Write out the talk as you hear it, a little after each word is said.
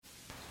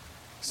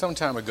Some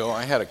time ago,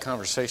 I had a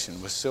conversation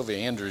with Sylvia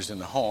Andrews in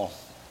the hall.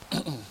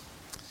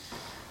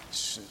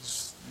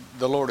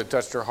 The Lord had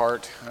touched her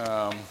heart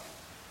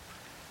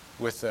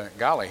with,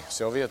 golly,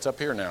 Sylvia, it's up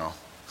here now,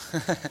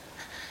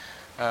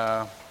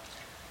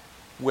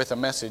 with a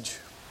message.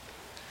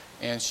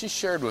 And she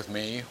shared with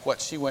me what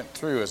she went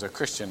through as a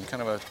Christian,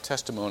 kind of a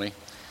testimony.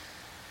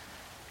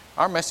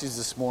 Our message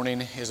this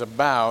morning is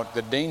about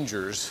the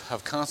dangers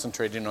of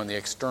concentrating on the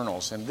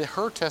externals. And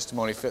her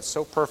testimony fits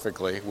so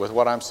perfectly with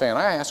what I'm saying.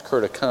 I asked her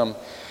to come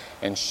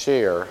and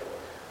share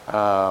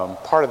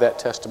part of that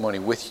testimony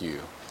with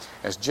you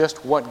as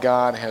just what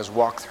God has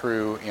walked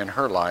through in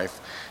her life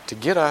to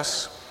get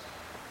us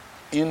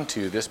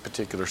into this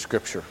particular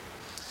scripture.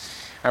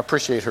 I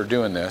appreciate her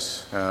doing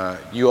this.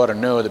 You ought to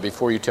know that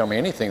before you tell me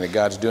anything that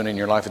God's doing in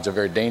your life, it's a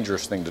very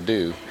dangerous thing to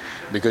do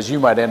because you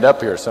might end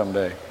up here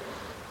someday.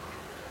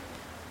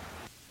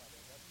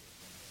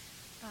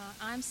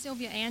 I'm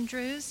Sylvia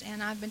Andrews,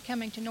 and I've been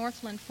coming to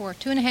Northland for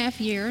 2.5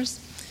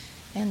 years,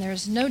 and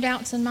there's no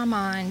doubts in my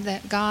mind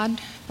that God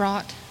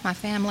brought my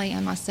family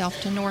and myself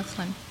to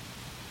Northland.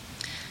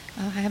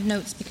 I have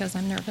notes because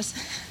I'm nervous.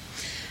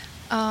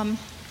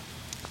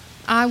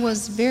 I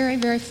was very,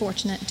 very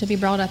fortunate to be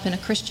brought up in a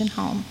Christian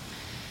home.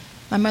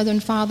 My mother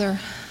and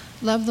father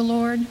loved the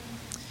Lord.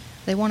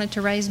 They wanted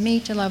to raise me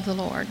to love the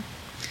Lord.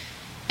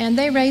 And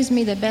they raised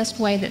me the best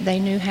way that they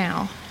knew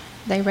how.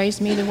 They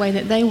raised me the way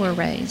that they were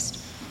raised.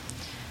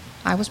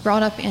 I was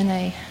brought up in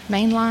a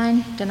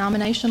mainline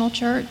denominational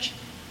church,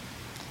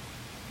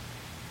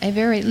 a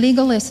very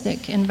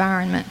legalistic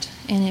environment.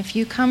 And if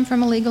you come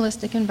from a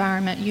legalistic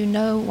environment, you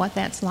know what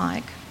that's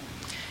like.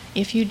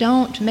 If you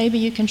don't, maybe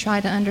you can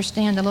try to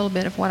understand a little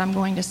bit of what I'm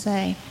going to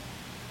say.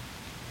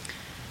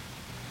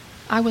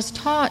 I was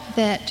taught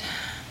that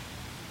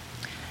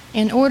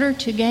in order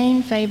to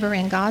gain favor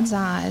in God's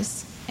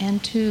eyes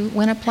and to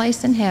win a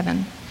place in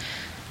heaven,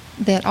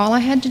 that all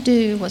I had to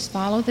do was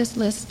follow this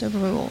list of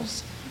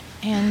rules.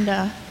 And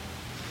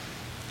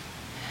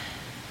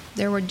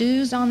there were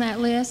do's on that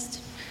list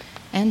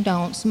and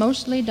don'ts,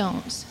 mostly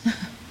don'ts.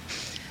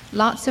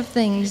 Lots of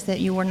things that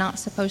you were not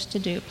supposed to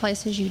do,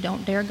 places you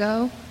don't dare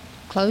go,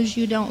 clothes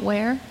you don't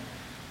wear,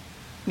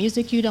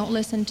 music you don't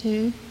listen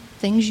to,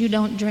 things you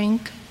don't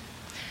drink.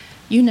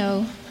 You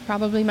know,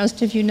 probably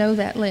most of you know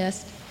that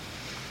list.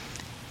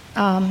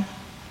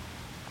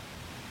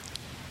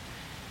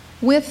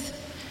 With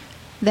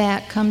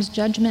that comes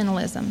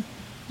judgmentalism.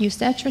 You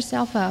set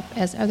yourself up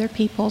as other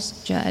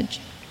people's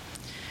judge.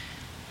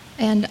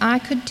 And I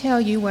could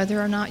tell you whether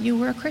or not you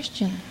were a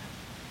Christian.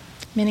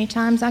 Many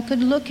times I could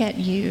look at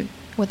you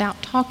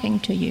without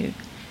talking to you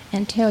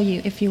and tell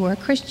you if you were a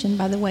Christian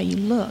by the way you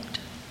looked.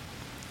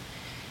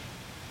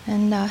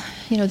 And,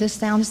 this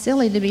sounds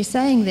silly to be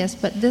saying this,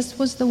 but this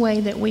was the way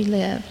that we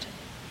lived.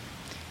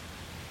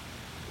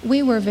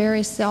 We were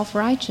very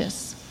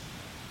self-righteous.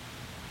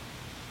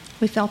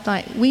 We felt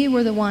like we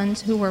were the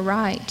ones who were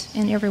right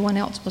and everyone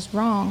else was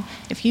wrong.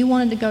 If you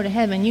wanted to go to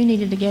heaven, you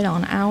needed to get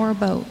on our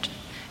boat.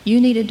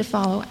 You needed to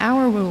follow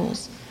our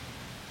rules.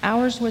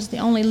 Ours was the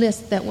only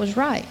list that was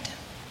right.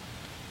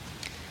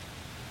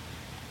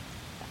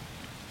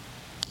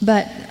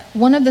 But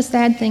one of the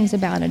sad things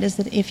about it is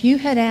that if you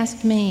had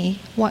asked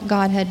me what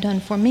God had done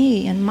for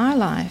me in my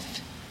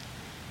life,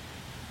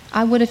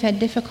 I would have had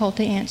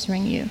difficulty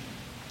answering you.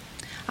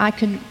 I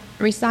could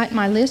recite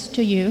my list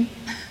to you,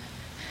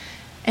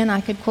 and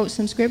I could quote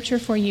some scripture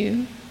for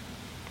you.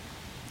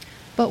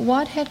 But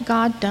what had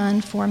God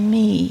done for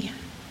me?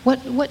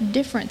 What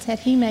difference had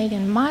He made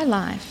in my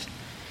life?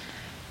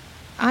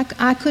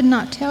 I could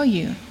not tell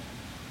you.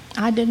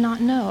 I did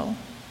not know.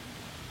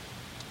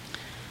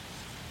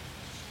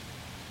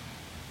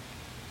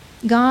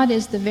 God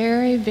is the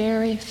very,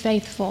 very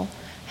faithful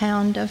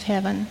hound of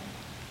heaven.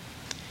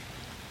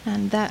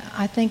 And that,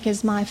 I think,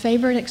 is my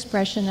favorite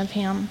expression of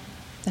Him,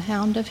 the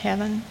hound of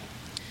heaven.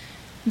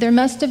 There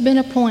must have been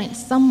a point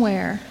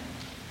somewhere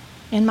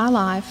in my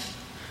life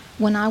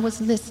when I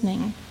was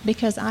listening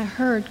because I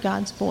heard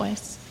God's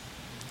voice.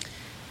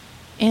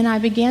 And I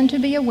began to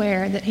be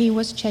aware that He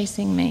was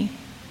chasing me,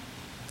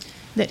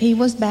 that He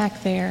was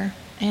back there,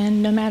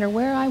 and no matter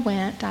where I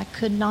went, I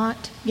could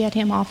not get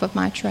Him off of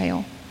my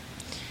trail.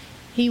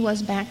 He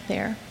was back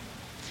there.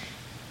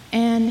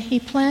 And He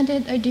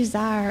planted a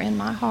desire in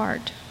my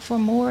heart for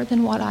more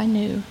than what I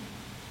knew.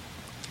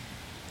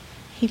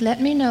 He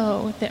let me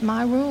know that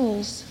my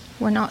rules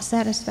were not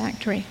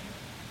satisfactory.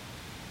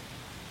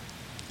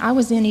 I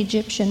was in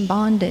Egyptian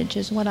bondage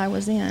is what I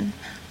was in.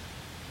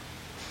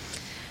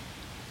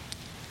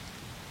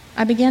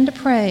 I began to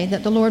pray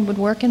that the Lord would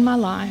work in my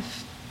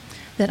life,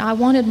 that I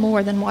wanted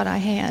more than what I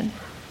had.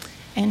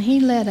 And He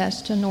led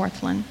us to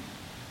Northland.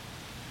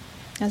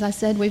 As I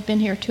said, we've been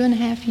here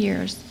 2.5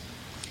 years.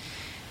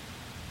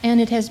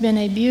 And it has been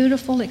a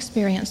beautiful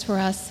experience for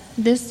us.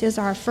 This is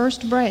our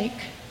first break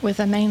with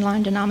a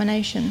mainline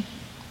denomination.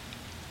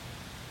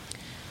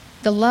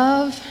 The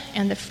love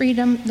and the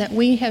freedom that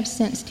we have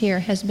sensed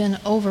here has been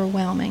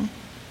overwhelming.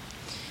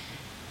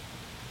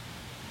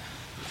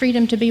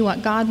 Freedom to be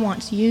what God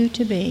wants you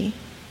to be.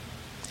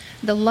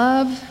 The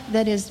love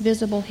that is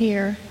visible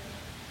here,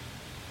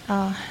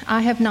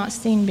 I have not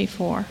seen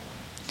before.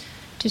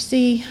 To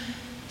see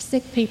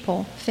sick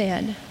people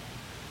fed,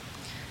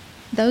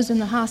 those in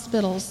the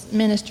hospitals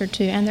ministered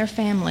to and their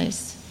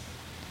families,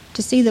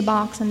 to see the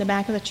box in the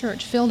back of the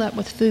church filled up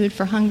with food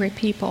for hungry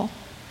people,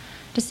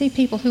 to see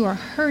people who are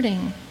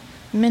hurting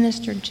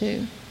ministered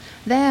to.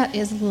 That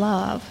is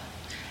love.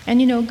 And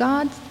you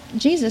know,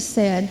 Jesus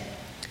said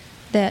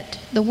that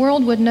the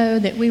world would know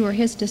that we were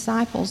his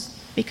disciples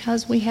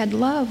because we had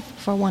love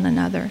for one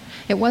another.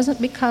 It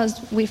wasn't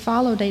because we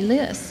followed a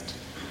list,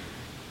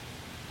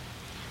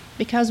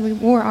 because we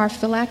wore our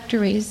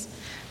phylacteries,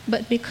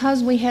 but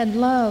because we had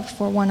love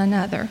for one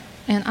another.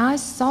 And I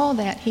saw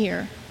that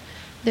here.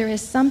 There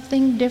is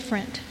something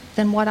different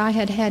than what I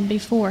had had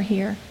before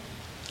here.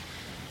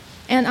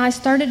 And I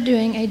started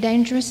doing a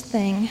dangerous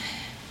thing.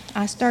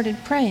 I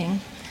started praying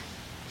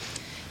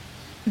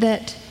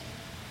that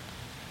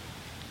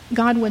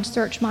God would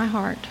search my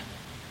heart.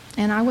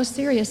 And I was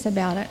serious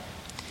about it.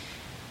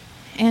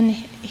 And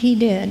he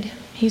did.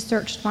 He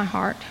searched my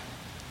heart.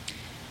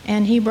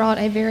 And he brought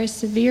a very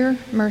severe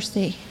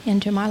mercy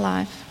into my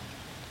life.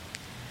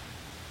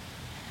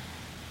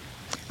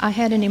 I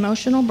had an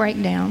emotional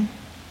breakdown.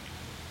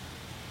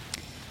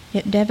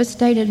 It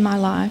devastated my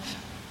life.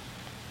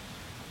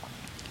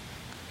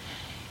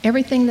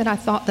 Everything that I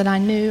thought that I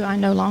knew, I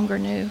no longer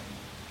knew.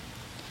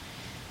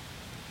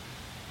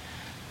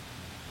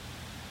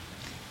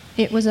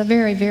 It was a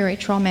very, very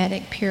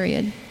traumatic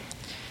period.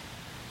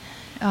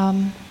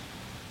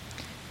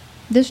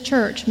 This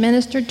church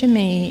ministered to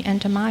me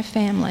and to my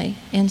family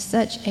in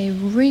such a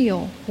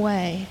real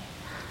way.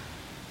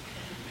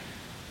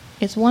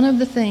 It's one of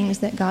the things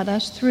that got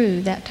us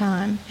through that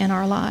time in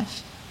our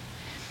life.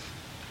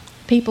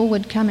 People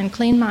would come and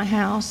clean my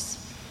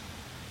house,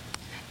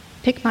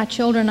 pick my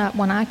children up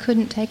when I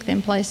couldn't take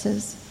them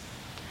places,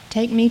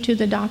 take me to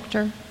the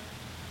doctor,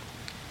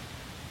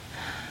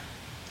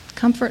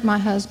 comfort my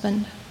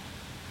husband.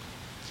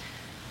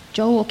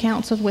 Joel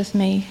counseled with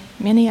me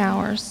many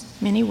hours,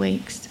 many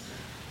weeks.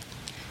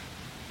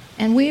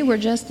 And we were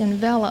just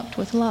enveloped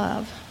with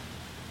love.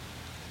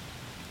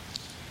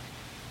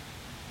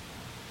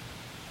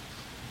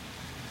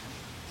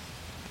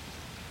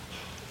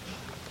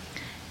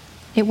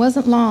 It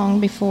wasn't long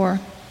before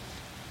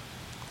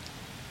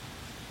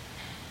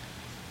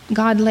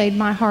God laid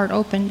my heart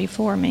open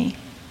before me.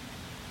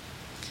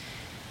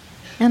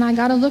 And I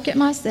got to look at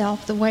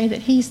myself the way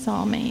that he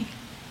saw me.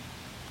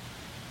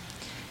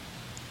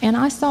 And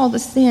I saw the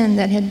sin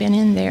that had been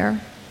in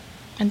there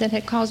and that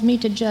had caused me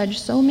to judge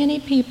so many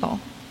people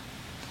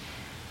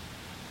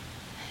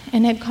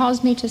and had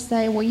caused me to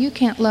say, well, you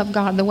can't love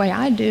God the way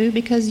I do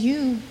because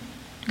you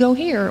go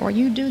here or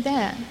you do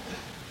that.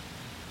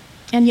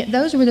 And yet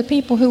those were the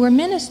people who were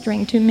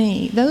ministering to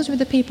me. Those were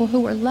the people who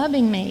were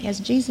loving me as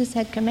Jesus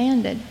had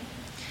commanded.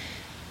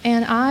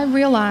 And I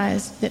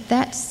realized that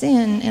that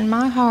sin in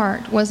my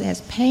heart was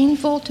as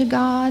painful to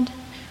God,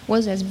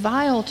 was as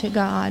vile to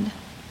God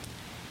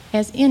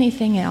as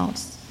anything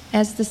else,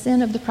 as the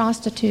sin of the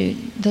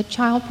prostitute, the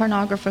child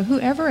pornographer,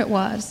 whoever it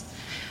was.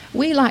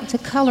 We like to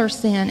color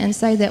sin and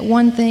say that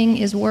one thing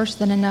is worse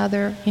than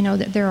another, you know,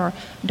 that there are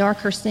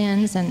darker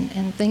sins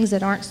and things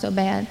that aren't so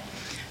bad.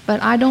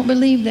 But I don't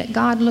believe that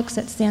God looks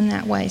at sin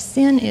that way.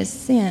 Sin is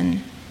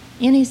sin.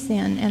 Any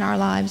sin in our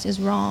lives is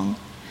wrong.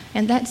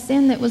 And that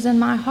sin that was in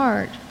my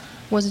heart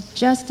was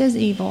just as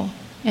evil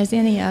as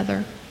any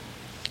other.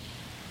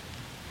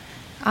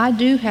 I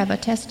do have a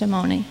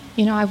testimony.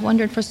 You know, I've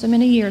wondered for so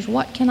many years,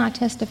 what can I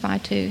testify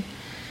to?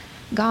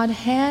 God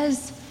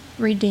has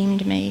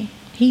redeemed me.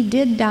 He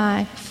did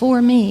die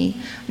for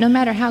me. No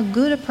matter how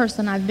good a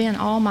person I've been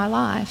all my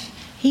life,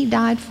 he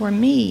died for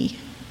me.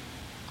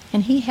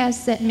 And he has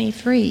set me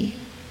free.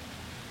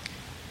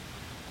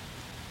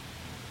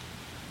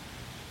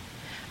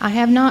 I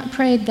have not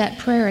prayed that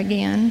prayer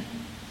again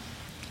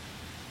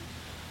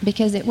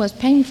because it was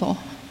painful.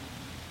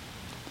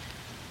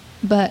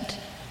 But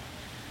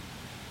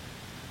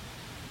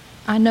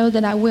I know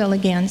that I will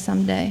again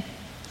someday.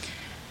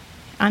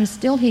 I'm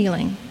still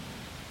healing.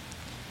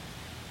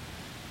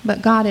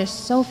 But God is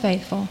so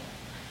faithful.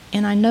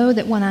 And I know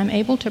that when I'm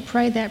able to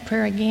pray that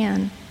prayer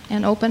again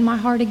and open my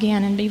heart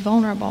again and be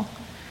vulnerable,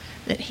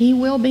 that he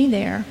will be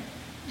there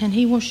and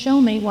he will show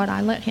me what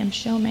I let him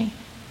show me.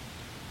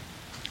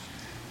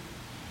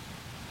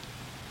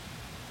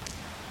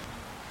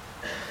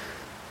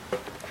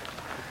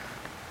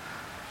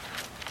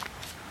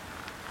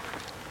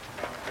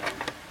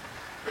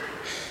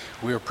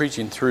 We are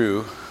preaching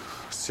through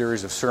a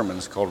series of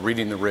sermons called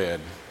Reading the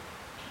Red,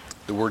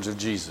 the words of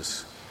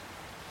Jesus.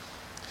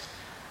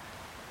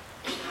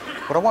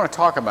 What I want to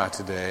talk about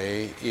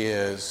today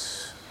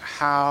is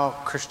how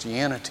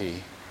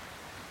Christianity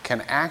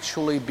can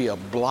actually be a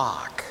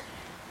block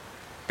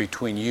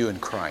between you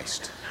and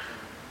Christ.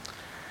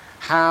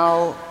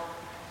 How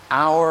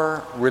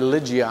our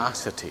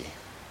religiosity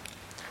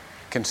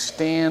can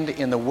stand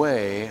in the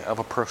way of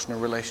a personal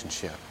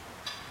relationship.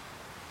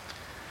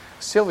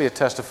 Sylvia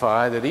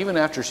testified that even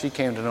after she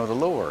came to know the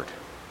Lord,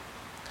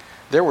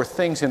 there were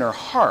things in her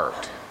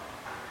heart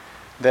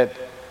that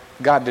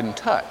God didn't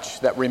touch,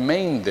 that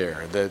remained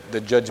there,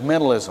 the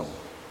judgmentalism,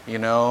 you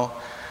know.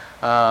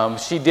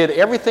 She did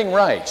everything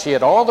right. She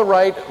had all the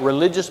right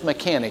religious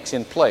mechanics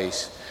in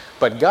place,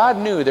 but God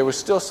knew there was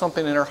still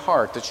something in her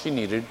heart that she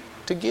needed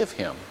to give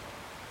him.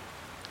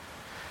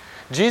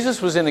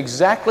 Jesus was in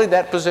exactly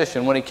that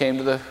position when he came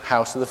to the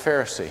house of the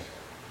Pharisee.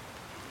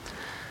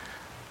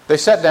 They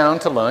sat down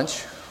to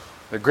lunch.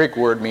 The Greek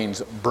word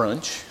means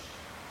brunch.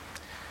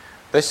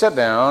 They sat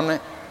down,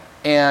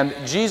 and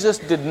Jesus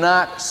did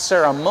not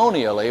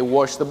ceremonially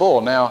wash the bowl.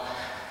 Now,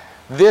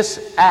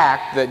 this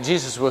act that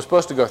Jesus was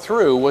supposed to go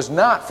through was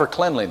not for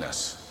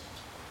cleanliness.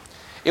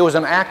 It was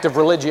an act of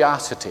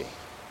religiosity.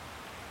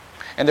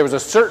 And there was a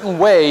certain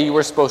way you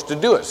were supposed to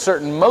do it,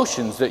 certain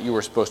motions that you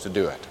were supposed to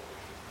do it.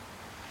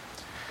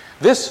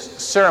 This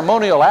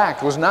ceremonial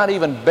act was not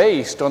even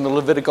based on the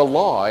Levitical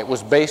law. It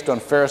was based on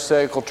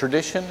Pharisaical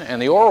tradition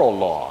and the oral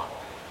law.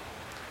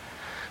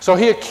 So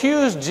he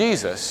accused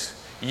Jesus,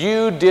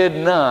 you did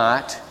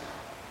not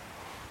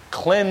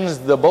cleanse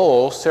the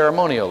bowl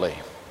ceremonially.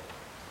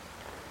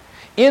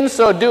 In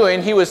so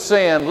doing, he was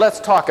saying, let's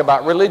talk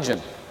about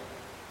religion.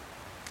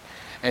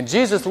 And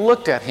Jesus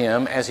looked at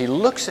him as he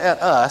looks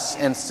at us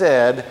and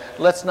said,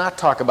 let's not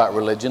talk about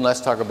religion, let's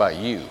talk about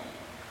you.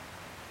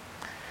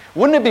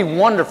 Wouldn't it be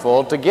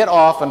wonderful to get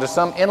off into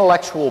some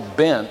intellectual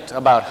bent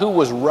about who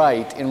was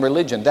right in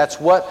religion? That's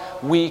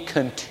what we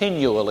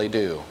continually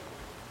do.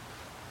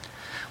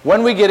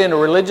 When we get into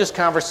religious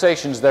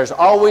conversations, there's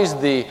always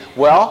the,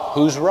 well,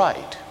 who's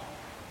right?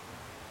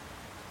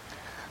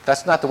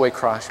 That's not the way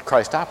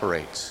Christ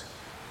operates.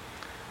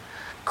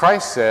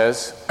 Christ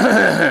says,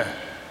 let's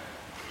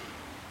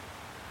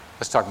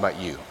talk about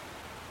you.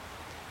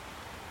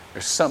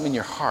 There's something in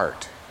your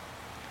heart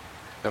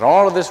that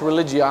all of this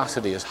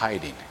religiosity is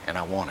hiding, and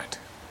I want it.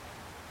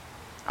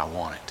 I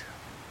want it.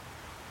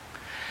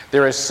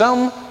 There is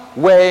some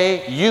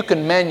way you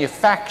can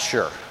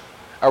manufacture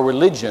a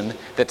religion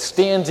that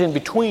stands in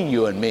between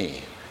you and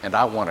me, and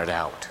I want it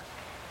out.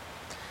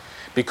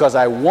 Because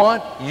I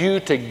want you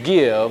to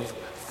give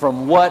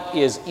from what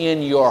is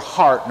in your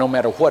heart, no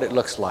matter what it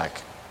looks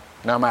like,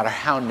 no matter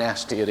how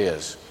nasty it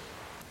is.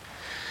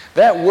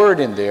 That word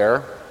in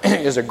there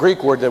is a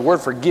Greek word. The word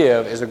for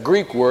give is a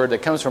Greek word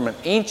that comes from an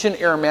ancient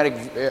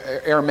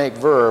Aramaic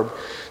verb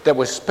that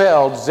was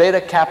spelled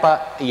zeta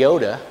kappa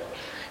iota,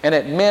 and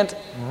it meant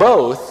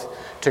both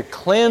to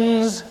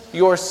cleanse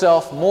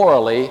yourself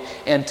morally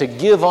and to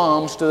give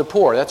alms to the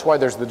poor. That's why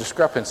there's the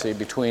discrepancy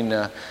between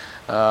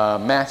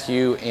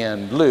Matthew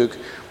and Luke.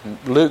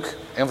 Luke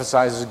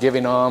emphasizes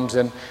giving alms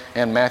and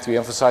Matthew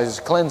emphasizes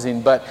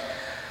cleansing, but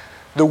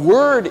the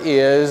word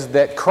is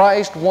that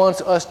Christ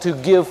wants us to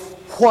give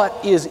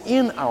what is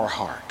in our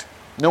heart,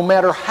 no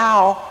matter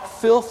how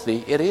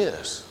filthy it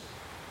is.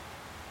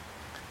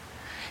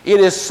 It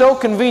is so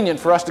convenient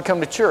for us to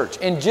come to church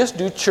and just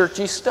do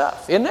churchy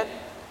stuff, isn't it?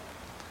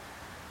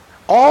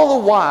 All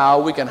the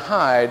while we can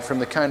hide from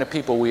the kind of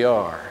people we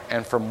are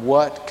and from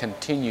what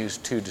continues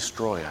to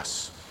destroy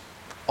us.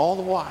 All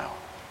the while.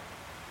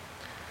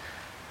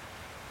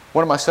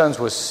 One of my sons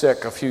was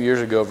sick a few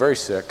years ago, very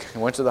sick. He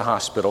went to the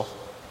hospital,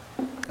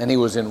 and he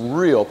was in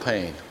real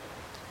pain.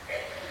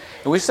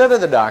 And we said to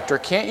the doctor,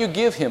 can't you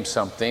give him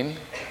something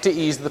to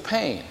ease the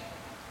pain?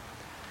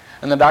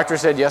 And the doctor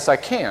said, yes, I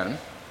can.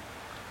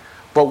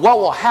 But what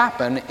will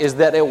happen is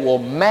that it will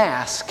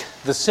mask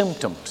the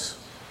symptoms.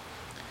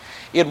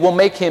 It will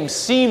make him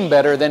seem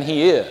better than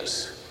he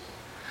is,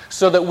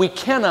 so that we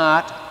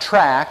cannot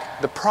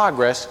track the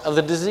progress of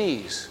the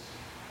disease.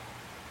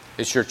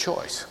 It's your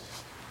choice.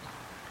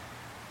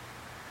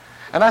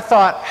 And I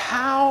thought,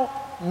 how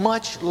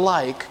much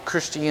like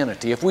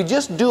Christianity, if we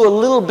just do a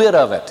little bit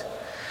of it,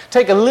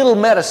 take a little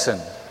medicine,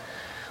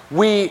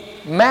 we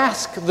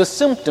mask the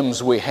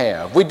symptoms we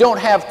have. We don't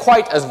have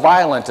quite as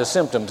violent a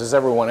symptoms as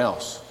everyone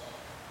else.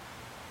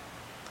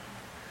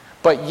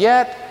 But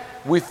yet,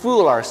 we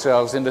fool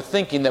ourselves into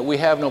thinking that we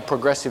have no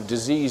progressive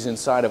disease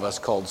inside of us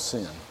called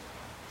sin.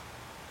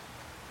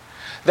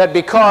 That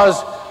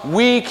because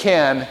we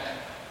can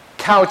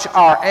couch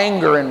our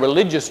anger in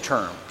religious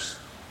terms,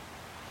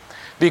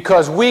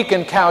 because we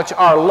can couch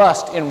our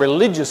lust in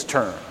religious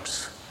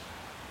terms,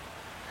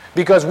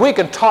 because we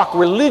can talk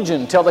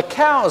religion till the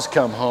cows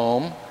come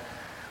home,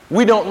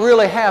 we don't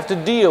really have to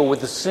deal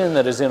with the sin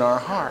that is in our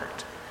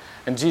heart.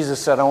 And Jesus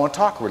said, I want to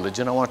talk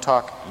religion, I want to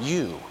talk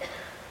you.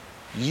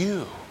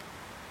 You.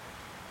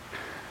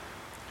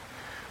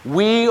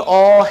 We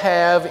all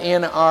have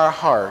in our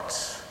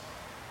hearts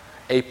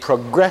a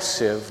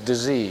progressive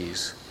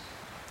disease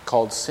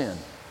called sin.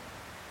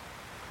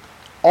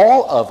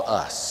 All of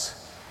us.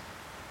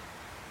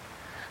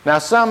 Now,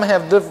 some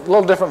have a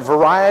little different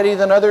variety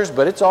than others,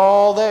 but it's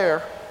all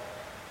there.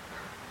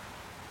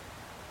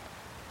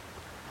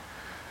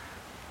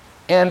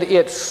 And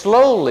it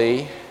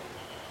slowly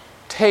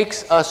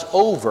takes us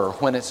over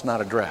when it's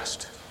not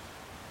addressed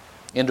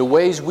into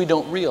ways we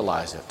don't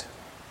realize it.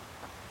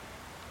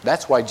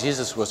 That's why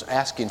Jesus was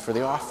asking for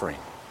the offering.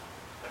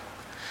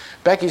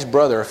 Becky's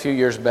brother, a few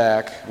years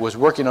back, was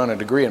working on a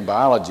degree in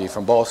biology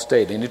from Ball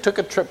State, and he took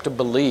a trip to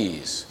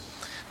Belize.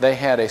 They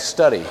had a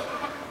study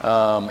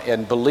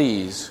in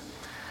Belize.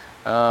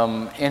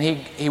 And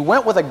he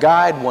went with a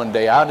guide one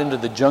day out into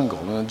the jungle,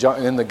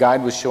 and the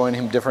guide was showing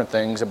him different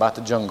things about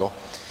the jungle.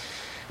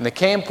 And they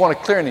came upon a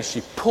clearing, and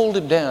she pulled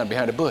him down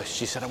behind a bush.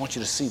 She said, "I want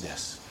you to see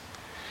this."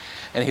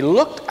 And he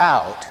looked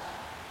out,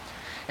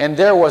 and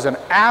there was an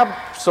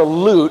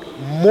absolute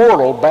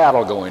mortal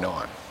battle going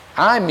on.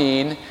 I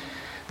mean,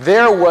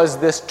 there was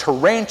this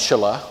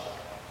tarantula,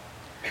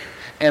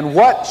 and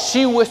what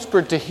she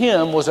whispered to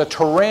him was a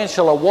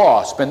tarantula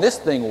wasp, and this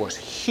thing was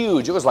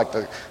huge. It was like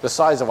the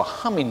size of a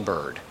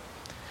hummingbird.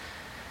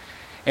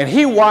 And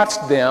he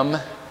watched them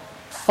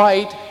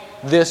fight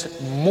this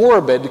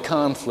morbid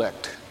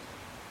conflict.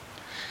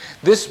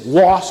 This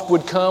wasp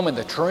would come, and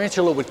the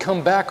tarantula would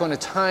come back on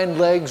its hind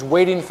legs,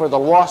 waiting for the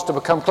wasp to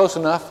become close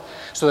enough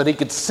so that he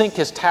could sink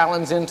his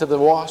talons into the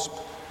wasp.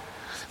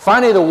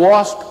 Finally, the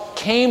wasp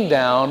came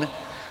down,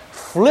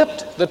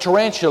 flipped the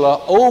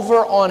tarantula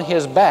over on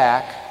his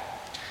back,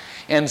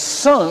 and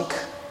sunk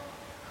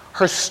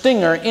her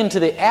stinger into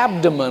the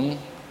abdomen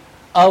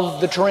of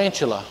the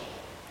tarantula.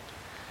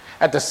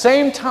 At the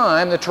same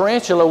time, the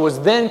tarantula was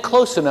then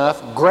close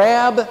enough,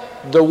 grabbed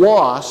the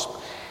wasp,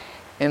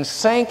 and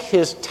sank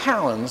his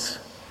talons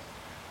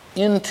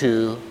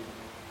into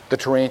the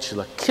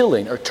tarantula,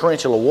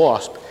 tarantula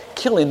wasp,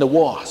 killing the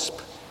wasp.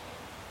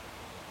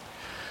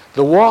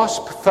 The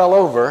wasp fell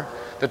over.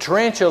 The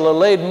tarantula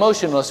laid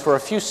motionless for a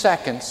few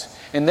seconds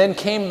and then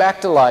came back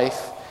to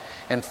life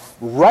and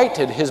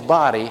righted his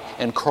body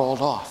and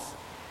crawled off.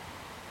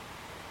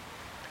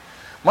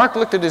 Mark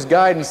looked at his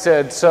guide and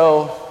said,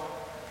 "So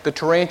the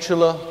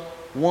tarantula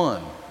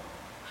won."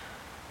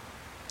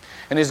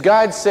 And his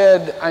guide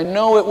said, "I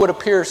know it would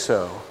appear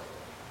so.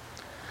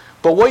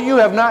 But what you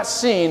have not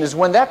seen is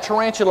when that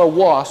tarantula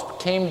wasp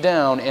came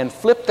down and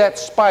flipped that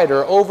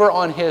spider over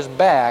on his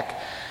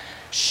back,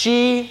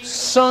 she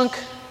sunk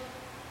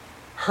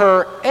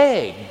her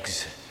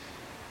eggs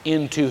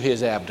into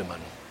his abdomen.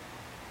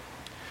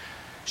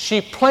 She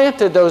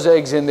planted those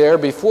eggs in there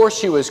before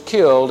she was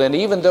killed, and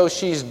even though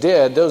she's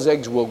dead, those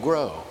eggs will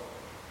grow.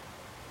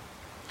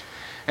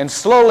 And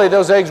slowly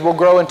those eggs will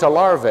grow into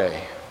larvae.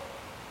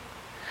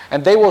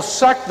 And they will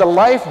suck the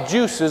life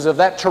juices of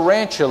that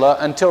tarantula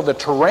until the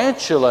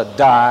tarantula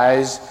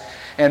dies,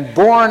 and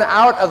born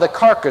out of the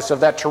carcass of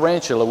that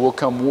tarantula will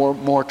come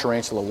more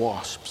tarantula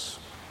wasps."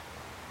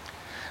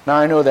 Now,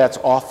 I know that's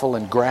awful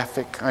and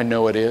graphic. I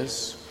know it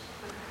is.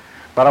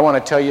 But I want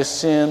to tell you,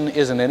 sin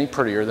isn't any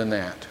prettier than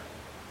that.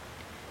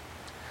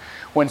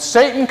 When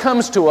Satan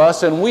comes to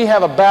us and we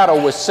have a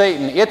battle with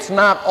Satan, it's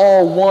not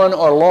all won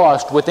or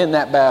lost within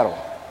that battle.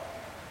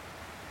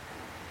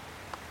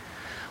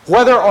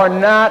 Whether or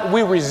not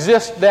we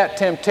resist that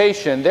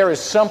temptation, there is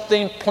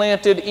something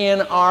planted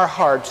in our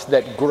hearts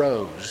that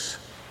grows.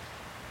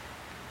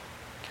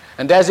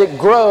 And as it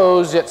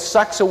grows, it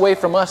sucks away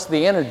from us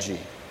the energy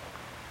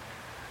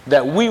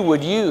that we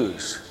would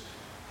use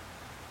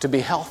to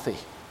be healthy.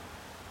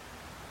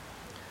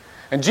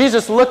 And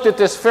Jesus looked at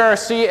this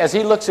Pharisee as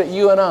he looks at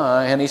you and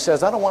I, and he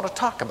says, "I don't want to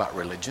talk about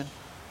religion.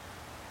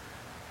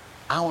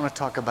 I want to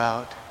talk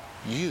about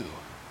you.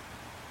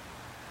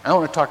 I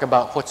want to talk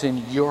about what's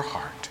in your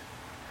heart.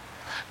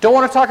 Don't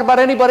want to talk about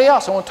anybody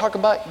else. I want to talk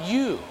about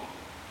you.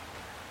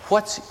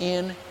 What's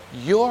in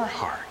your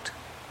heart?"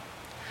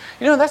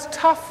 You know, that's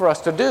tough for us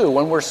to do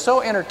when we're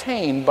so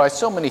entertained by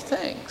so many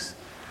things.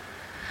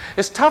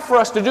 It's tough for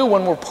us to do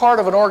when we're part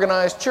of an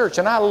organized church.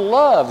 And I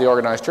love the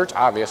organized church,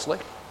 obviously.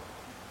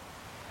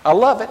 I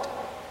love it.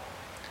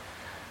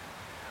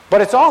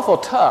 But it's awful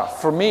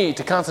tough for me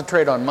to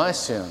concentrate on my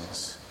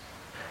sins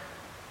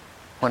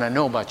when I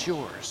know about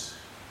yours.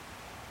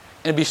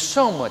 And it'd be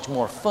so much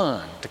more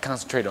fun to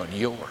concentrate on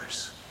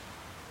yours.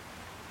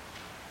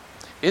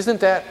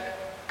 Isn't that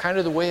kind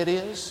of the way it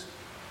is?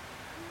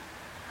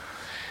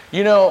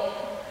 You know,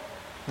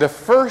 the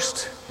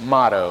first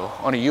motto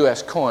on a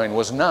U.S. coin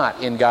was not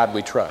 "In God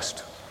We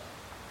Trust."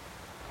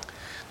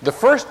 The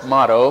first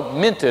motto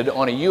minted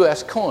on a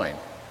U.S. coin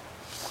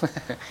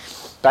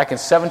back in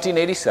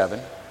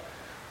 1787,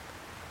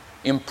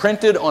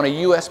 imprinted on a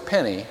U.S.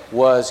 penny,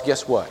 was,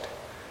 guess what?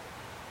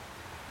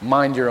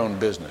 "Mind your own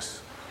business."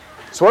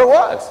 That's what it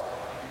was.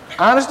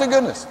 Honest to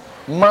goodness.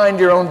 Mind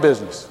your own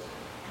business.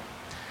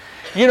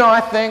 You know,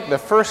 I think the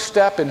first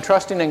step in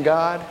trusting in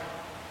God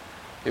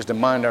is to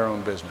mind our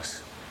own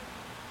business.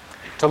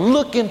 To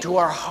look into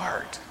our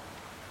heart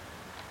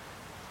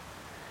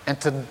and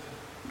to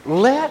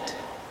let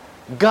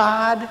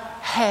God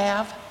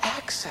have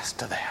access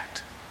to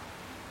that.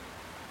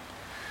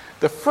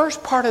 The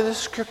first part of this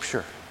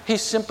scripture,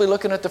 he's simply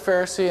looking at the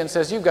Pharisee and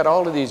says, "You've got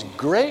all of these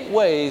great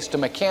ways to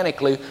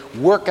mechanically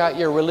work out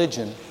your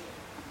religion,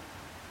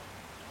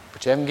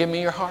 but you haven't given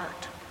me your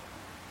heart.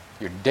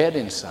 You're dead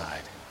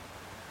inside."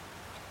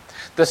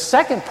 The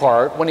second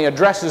part, when he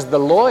addresses the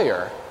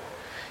lawyer,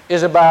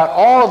 is about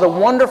all of the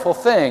wonderful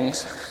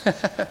things,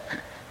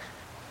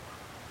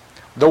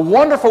 the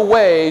wonderful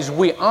ways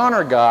we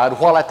honor God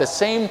while at the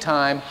same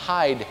time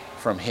hide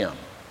from him.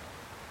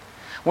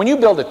 When you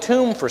build a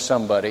tomb for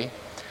somebody,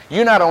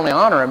 you not only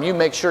honor him, you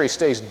make sure he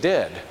stays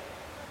dead.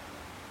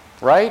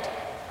 Right?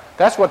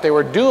 That's what they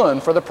were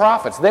doing for the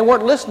prophets. They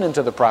weren't listening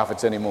to the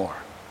prophets anymore.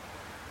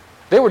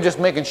 They were just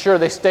making sure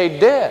they stayed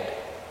dead.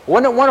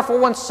 Wasn't it wonderful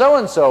when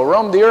so-and-so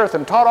roamed the earth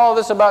and taught all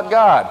this about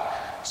God,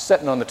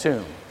 sitting on the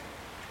tomb?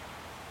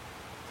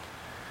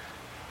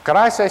 Could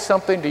I say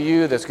something to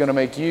you that's going to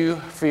make you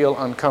feel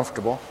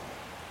uncomfortable?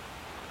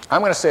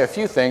 I'm going to say a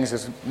few things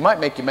that might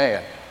make you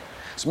mad.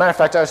 As a matter of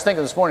fact, I was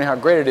thinking this morning how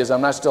great it is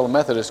I'm not still a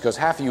Methodist, because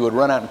half of you would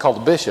run out and call the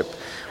bishop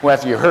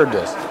after you heard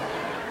this.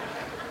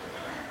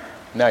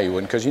 Now you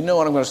wouldn't, because you know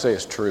what I'm going to say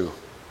is true.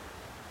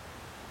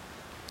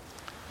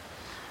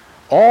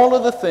 All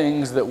of the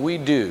things that we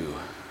do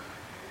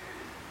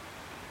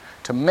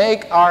to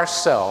make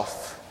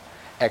ourselves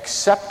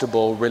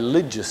acceptable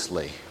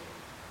religiously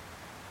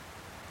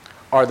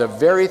are the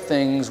very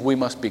things we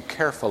must be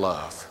careful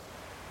of.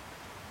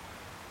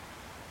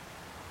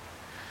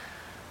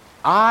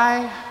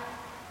 I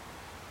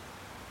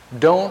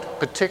don't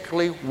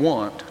particularly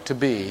want to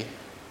be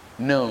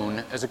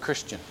known as a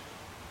Christian.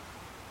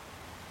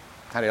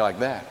 How do you like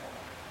that?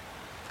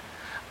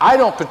 I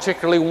don't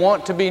particularly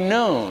want to be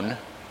known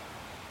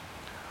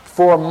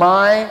for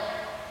my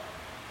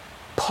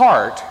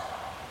part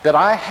that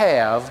I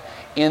have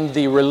in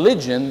the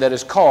religion that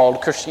is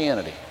called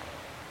Christianity.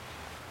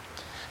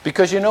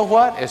 Because you know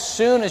what? As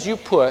soon as you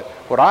put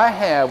what I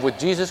have with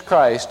Jesus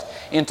Christ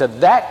into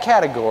that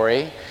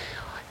category,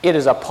 it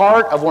is a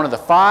part of one of the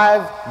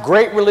 5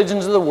 great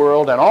religions of the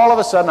world, and all of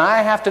a sudden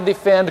I have to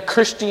defend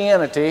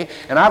Christianity,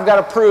 and I've got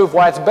to prove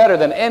why it's better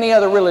than any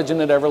other religion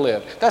that ever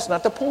lived. That's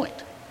not the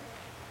point.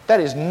 That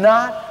is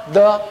not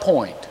the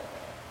point.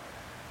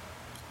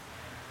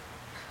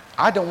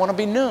 I don't want to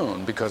be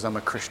known because I'm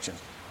a Christian.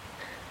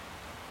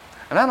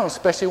 And I don't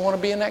especially want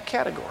to be in that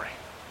category.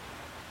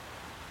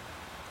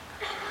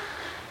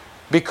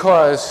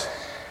 Because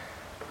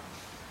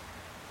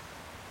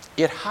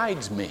it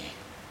hides me.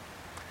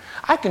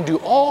 I can do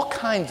all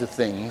kinds of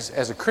things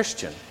as a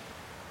Christian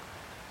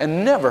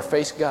and never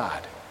face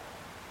God.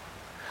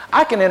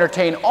 I can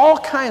entertain all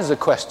kinds of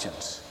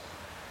questions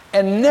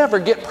and never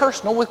get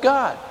personal with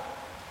God.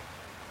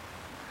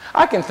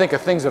 I can think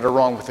of things that are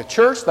wrong with the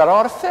church that I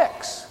ought to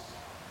fix.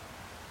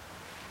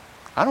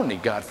 I don't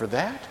need God for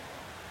that.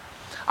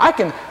 I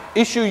can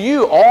issue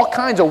you all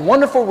kinds of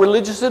wonderful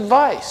religious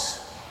advice.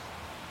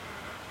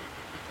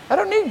 I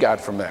don't need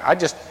God from there. I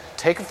just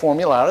take a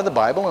formula out of the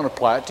Bible and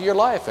apply it to your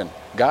life, and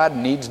God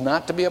needs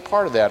not to be a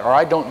part of that, or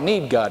I don't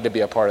need God to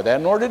be a part of that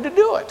in order to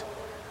do it.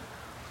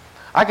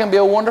 I can be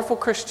a wonderful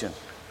Christian,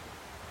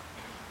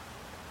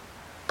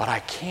 but I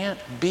can't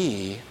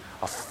be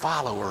a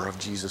follower of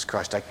Jesus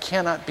Christ. I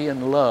cannot be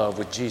in love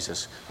with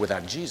Jesus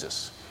without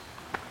Jesus.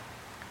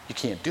 You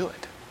can't do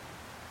it.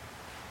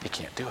 You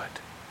can't do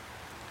it.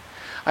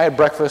 I had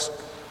breakfast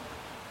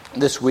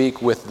this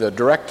week with the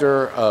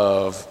director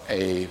of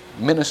a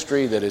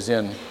ministry that is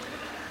in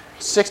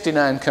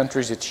 69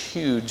 countries. It's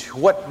huge.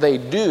 What they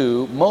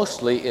do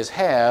mostly is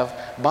have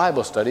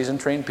Bible studies and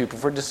train people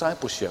for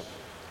discipleship.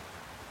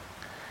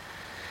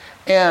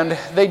 And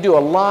they do a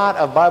lot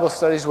of Bible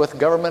studies with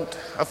government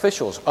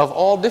officials of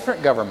all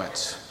different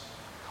governments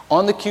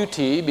on the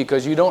QT,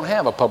 because you don't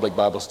have a public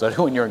Bible study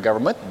when you're in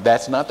government.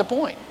 That's not the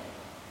point.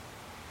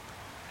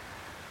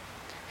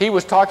 He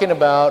was talking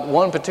about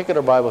one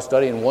particular Bible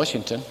study in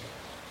Washington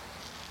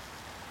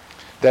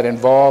that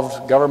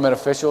involved government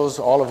officials,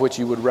 all of which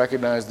you would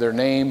recognize their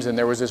names. And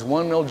there was this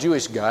one little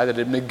Jewish guy that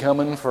had been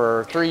coming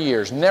for 3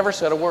 years, never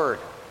said a word,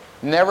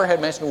 never had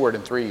mentioned a word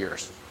in 3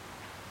 years.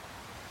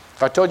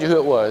 If I told you who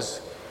it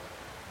was,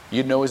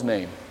 you'd know his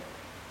name.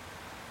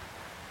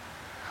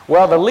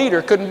 Well, the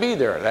leader couldn't be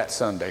there that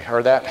Sunday,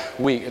 or that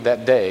week,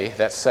 that day,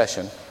 that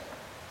session.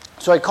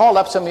 So he called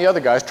up some of the other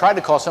guys, tried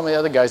to call some of the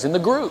other guys in the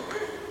group.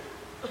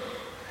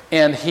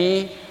 And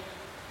he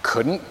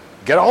couldn't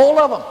get a hold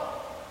of them.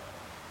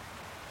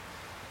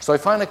 So he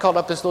finally called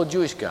up this little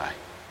Jewish guy.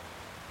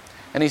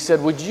 And he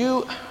said, would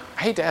you,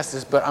 I hate to ask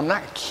this, but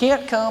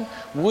can't come.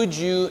 Would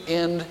you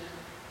end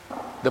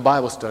the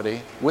Bible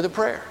study with a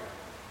prayer?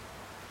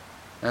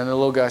 And the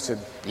little guy said,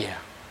 yeah.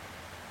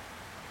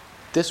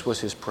 This was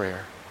his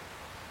prayer.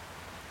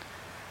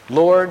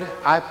 Lord,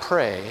 I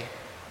pray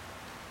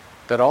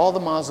that all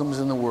the Muslims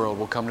in the world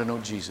will come to know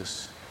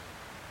Jesus.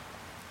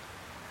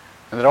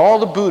 And that all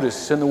the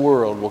Buddhists in the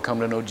world will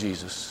come to know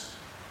Jesus.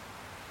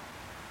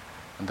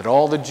 And that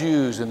all the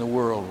Jews in the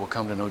world will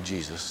come to know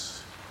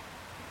Jesus,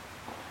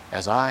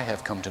 as I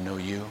have come to know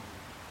you.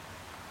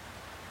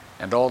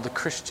 And all the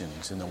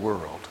Christians in the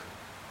world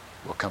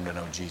will come to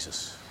know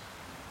Jesus.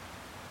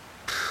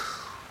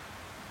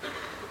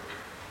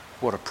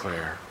 What a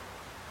prayer.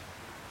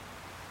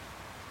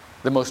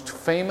 The most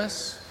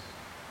famous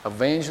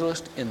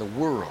evangelist in the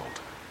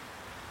world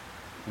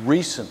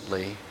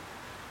recently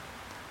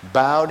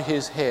bowed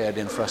his head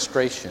in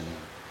frustration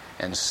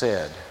and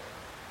said,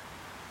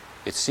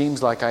 it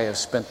seems like I have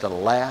spent the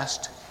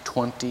last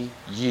 20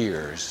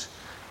 years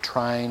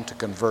trying to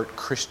convert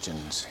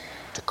Christians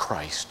to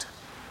Christ.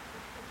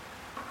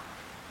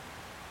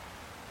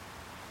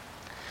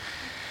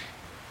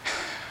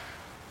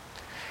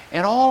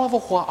 And all the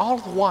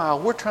while,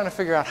 we're trying to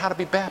figure out how to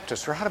be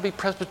Baptists or how to be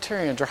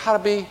Presbyterians or how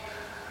to be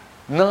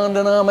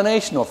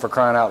non-denominational, for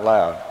crying out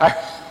loud.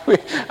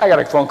 I got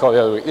a phone call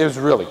the other week. It was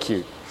really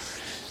cute.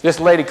 This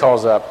lady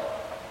calls up,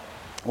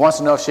 wants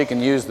to know if she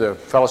can use the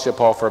fellowship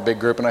hall for a big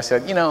group. And I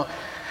said,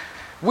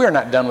 we're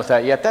not done with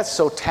that yet. That's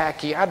so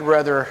tacky. I'd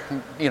rather,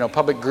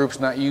 public groups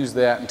not use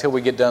that until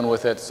we get done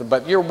with it. So,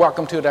 but you're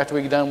welcome to it after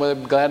we get done with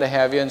it. Glad to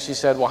have you. And she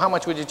said, well, how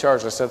much would you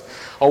charge? I said,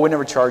 we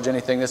never charge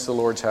anything. This is the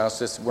Lord's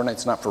house. It's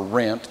not for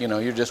rent.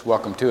 You're just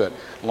welcome to it.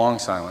 Long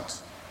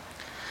silence.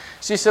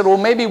 She said, well,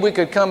 maybe we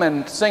could come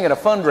and sing at a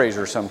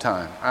fundraiser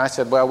sometime. I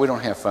said, well, we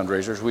don't have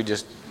fundraisers. We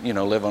just,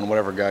 live on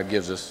whatever God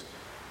gives us.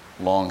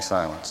 Long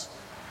silence.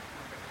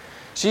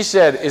 She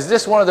said, is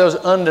this one of those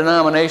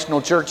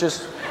undenominational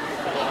churches?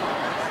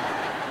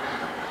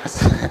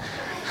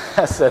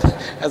 I said,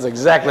 that's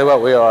exactly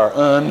what we are,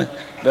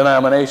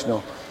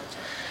 undenominational.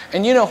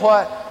 And you know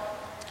what?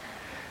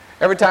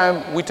 Every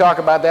time we talk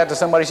about that to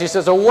somebody, she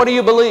says, what do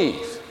you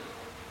believe?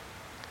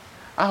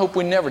 I hope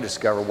we never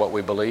discover what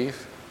we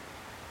believe,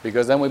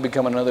 because then we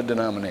become another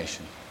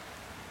denomination.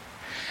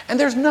 And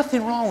there's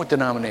nothing wrong with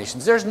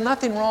denominations. There's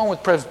nothing wrong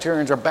with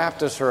Presbyterians or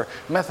Baptists or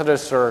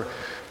Methodists or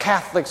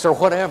Catholics or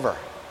whatever,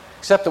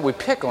 except that we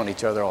pick on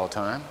each other all the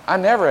time. I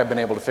never have been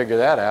able to figure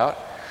that out.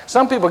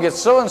 Some people get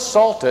so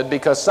insulted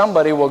because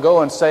somebody will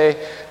go and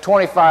say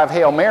 25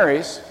 Hail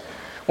Marys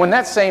when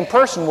that same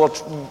person will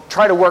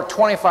try to work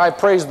 25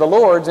 Praise the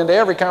Lords into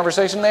every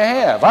conversation they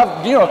have.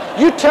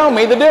 You tell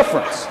me the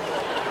difference.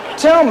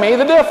 Tell me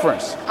the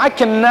difference. I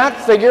cannot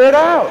figure it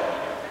out.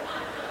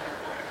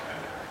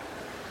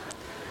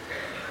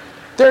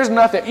 There's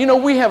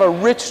nothing. We have a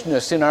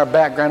richness in our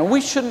background, and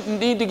we shouldn't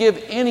need to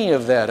give any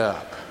of that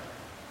up.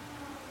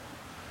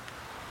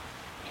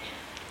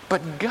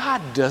 But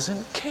God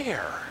doesn't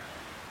care.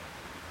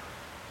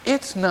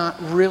 It's not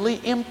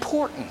really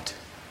important.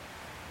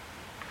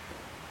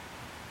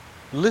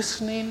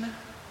 Listening,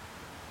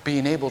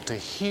 being able to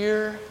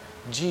hear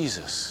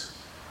Jesus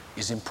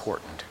is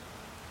important.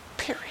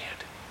 Period.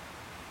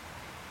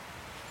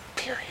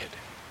 Period.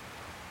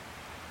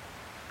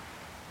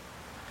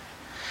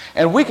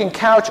 And we can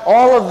couch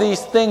all of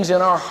these things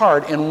in our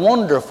heart in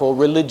wonderful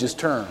religious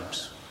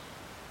terms.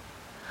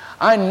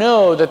 I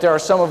know that there are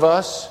some of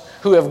us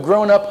who have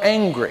grown up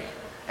angry,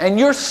 and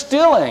you're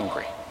still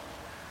angry.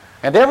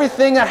 And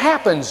everything that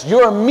happens,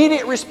 your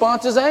immediate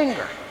response is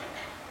anger.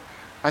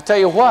 I tell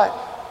you what,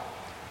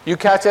 you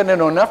couch that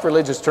into enough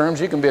religious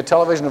terms, you can be a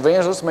television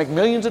evangelist and make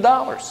millions of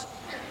dollars.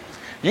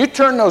 You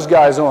turn those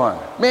guys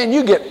on, man,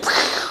 you get,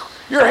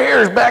 your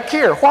hair's back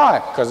here. Why?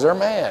 Because they're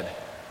mad.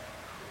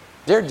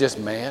 They're just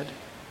mad.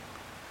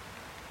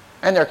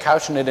 And they're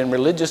couching it in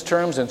religious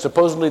terms, and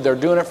supposedly they're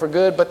doing it for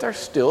good, but they're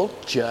still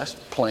just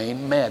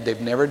plain mad. They've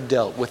never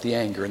dealt with the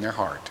anger in their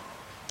heart.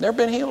 Never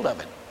been healed of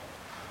it.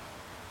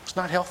 It's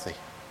not healthy.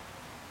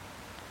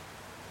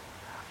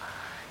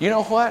 You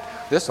know what?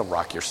 This will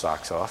rock your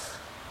socks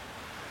off.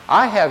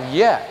 I have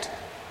yet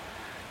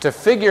to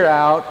figure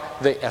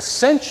out the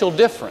essential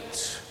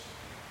difference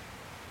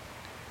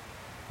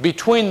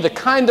between the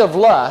kind of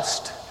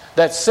lust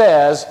that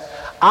says,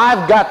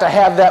 I've got to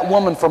have that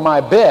woman for my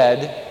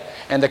bed,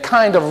 and the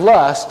kind of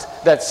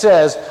lust that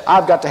says,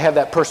 I've got to have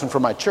that person for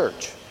my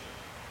church.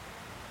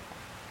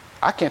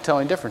 I can't tell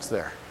any difference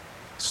there.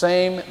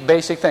 Same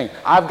basic thing.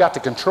 I've got to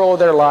control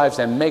their lives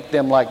and make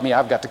them like me.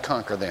 I've got to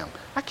conquer them.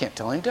 I can't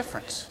tell any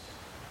difference.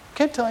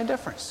 Can't tell any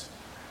difference.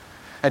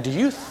 And do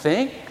you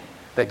think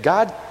that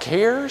God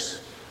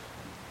cares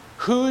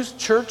whose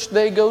church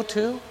they go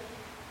to?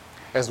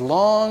 As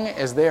long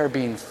as they are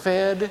being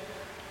fed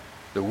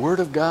the Word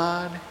of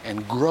God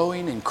and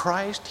growing in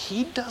Christ,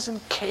 He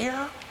doesn't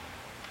care.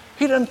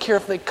 He doesn't care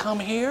if they come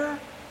here.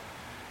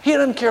 He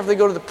doesn't care if they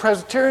go to the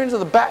Presbyterians or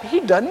the Baptists. He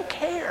doesn't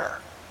care.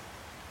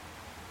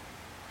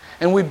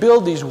 And we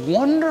build these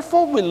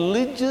wonderful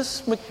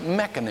religious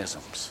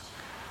mechanisms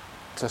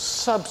to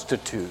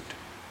substitute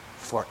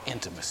for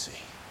intimacy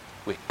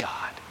with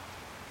God.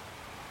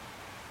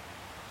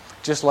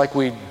 Just like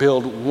we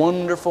build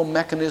wonderful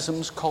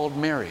mechanisms called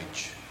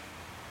marriage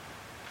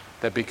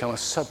that become a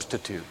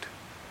substitute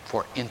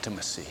for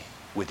intimacy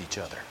with each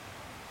other.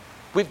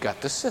 We've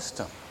got the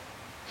system.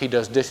 He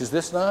does dishes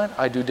this night,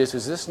 I do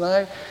dishes this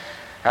night.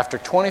 After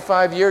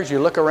 25 years, you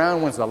look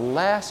around, when's the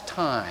last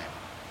time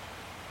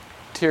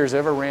tears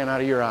ever ran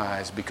out of your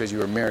eyes because you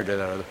were married to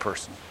that other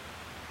person?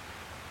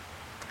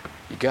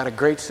 You got a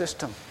great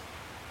system.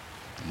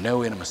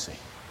 No intimacy.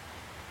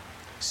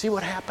 See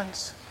what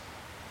happens?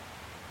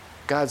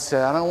 God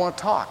said, I don't want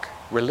to talk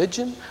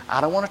religion.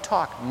 I don't want to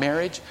talk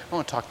marriage. I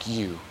want to talk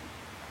you.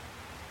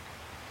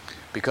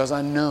 Because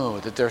I know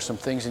that there are some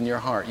things in your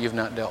heart you've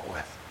not dealt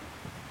with.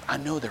 I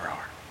know there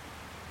are.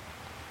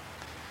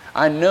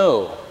 I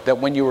know that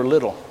when you were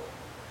little,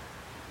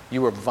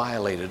 you were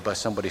violated by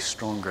somebody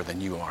stronger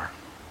than you are.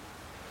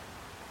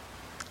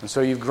 And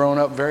so you've grown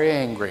up very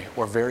angry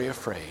or very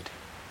afraid.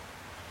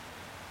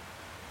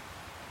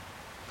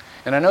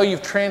 And I know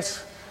you've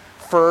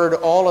transferred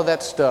all of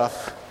that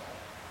stuff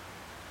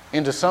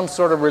into some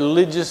sort of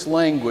religious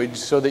language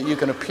so that you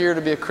can appear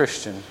to be a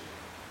Christian,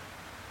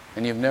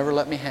 and you've never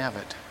let me have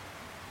it.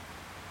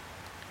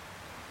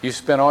 You've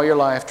spent all your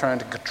life trying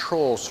to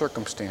control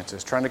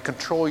circumstances, trying to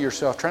control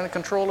yourself, trying to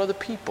control other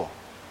people.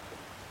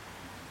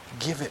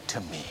 Give it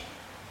to me.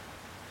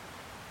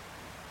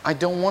 I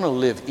don't want to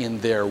live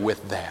in there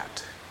with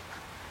that.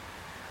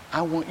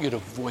 I want you to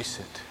voice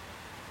it.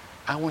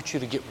 I want you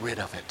to get rid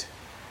of it.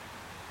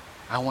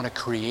 I want to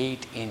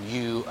create in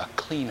you a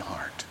clean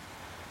heart.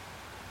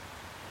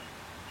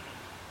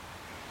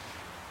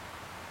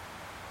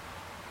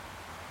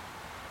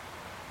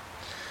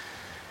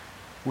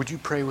 Would you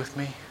pray with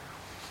me?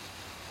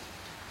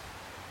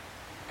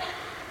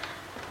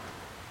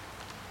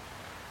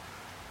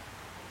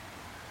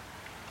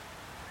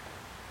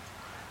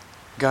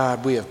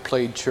 God, we have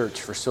played church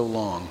for so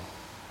long,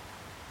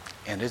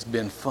 and it's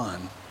been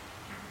fun,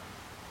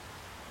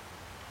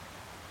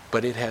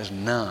 but it has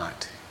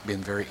not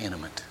been very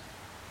intimate.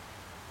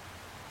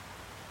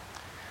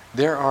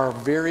 There are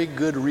very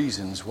good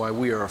reasons why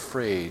we are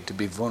afraid to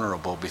be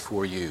vulnerable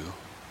before you,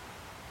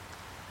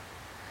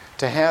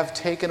 to have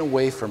taken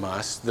away from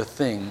us the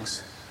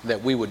things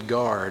that we would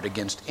guard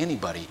against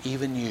anybody,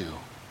 even you.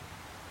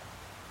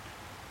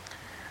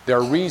 There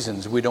are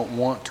reasons we don't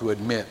want to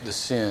admit the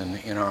sin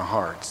in our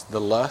hearts, the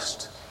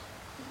lust,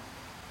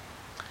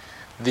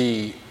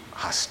 the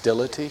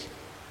hostility,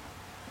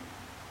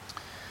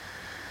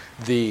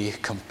 the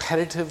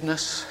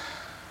competitiveness,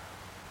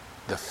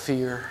 the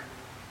fear,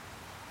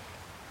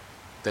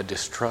 the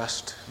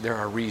distrust. There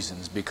are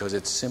reasons because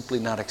it's simply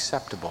not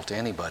acceptable to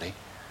anybody.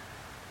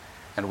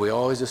 And we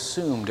always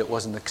assumed it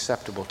wasn't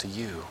acceptable to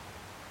you.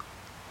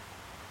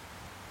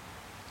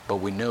 But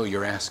we know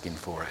you're asking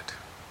for it.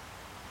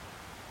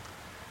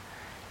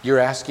 You're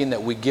asking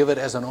that we give it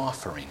as an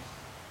offering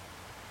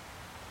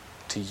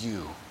to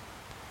you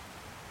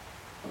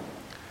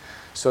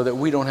so that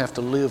we don't have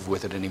to live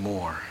with it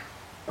anymore.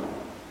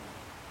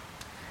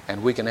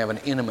 And we can have an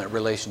intimate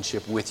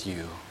relationship with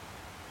you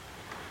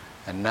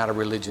and not a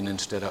religion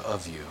instead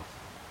of you.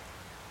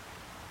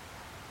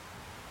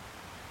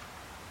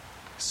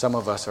 Some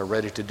of us are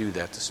ready to do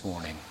that this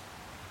morning.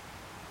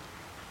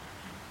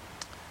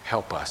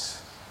 Help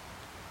us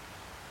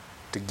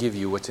to give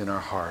you what's in our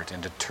heart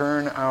and to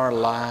turn our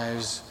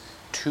lives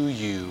to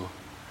you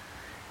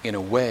in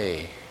a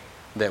way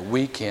that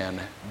we can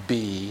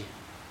be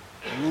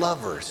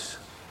lovers,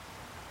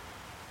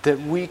 that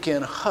we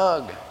can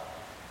hug,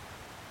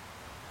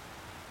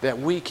 that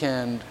we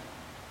can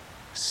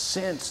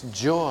sense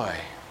joy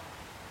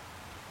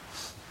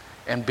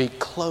and be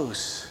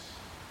close.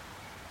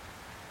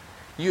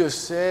 You have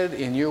said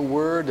in your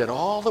word that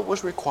all that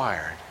was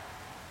required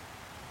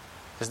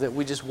is that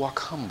we just walk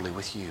humbly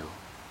with you.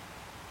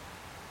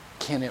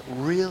 Can it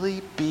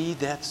really be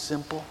that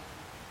simple?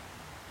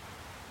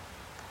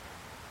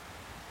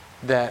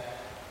 That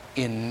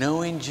in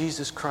knowing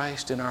Jesus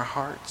Christ in our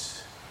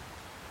hearts,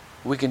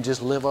 we can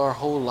just live our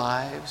whole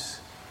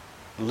lives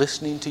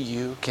listening to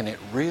you? Can it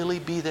really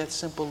be that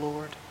simple,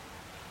 Lord?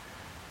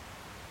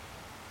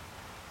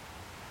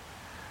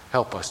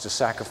 Help us to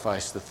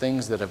sacrifice the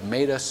things that have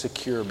made us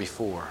secure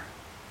before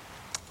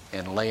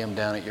and lay them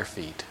down at your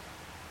feet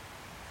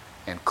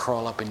and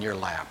crawl up in your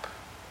lap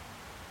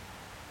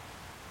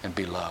and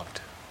be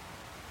loved.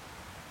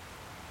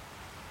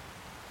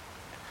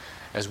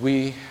 As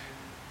we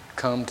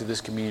come to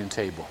this communion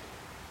table,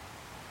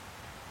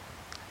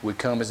 we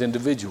come as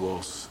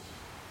individuals,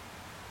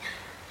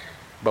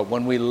 but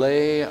when we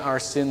lay our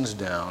sins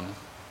down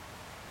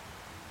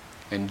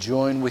and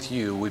join with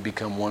you, we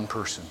become one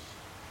person.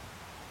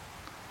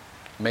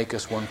 Make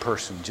us one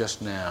person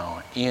just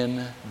now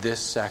in this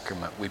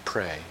sacrament, we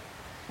pray.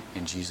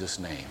 In Jesus'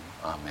 name,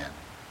 amen.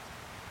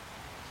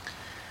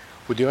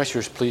 Would you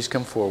ushers please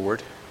come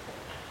forward?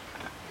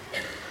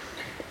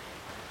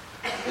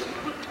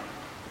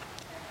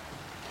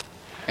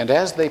 And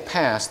as they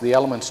pass the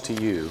elements to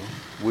you,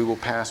 we will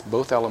pass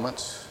both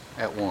elements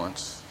at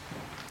once.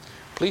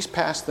 Please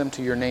pass them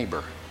to your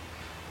neighbor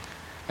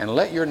and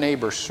let your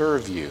neighbor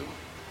serve you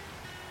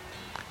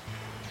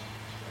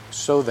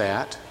so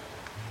that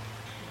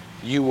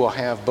you will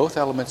have both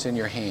elements in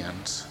your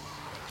hands.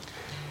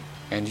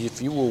 And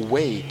if you will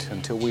wait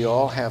until we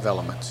all have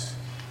elements,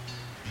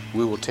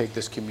 we will take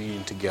this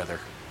communion together.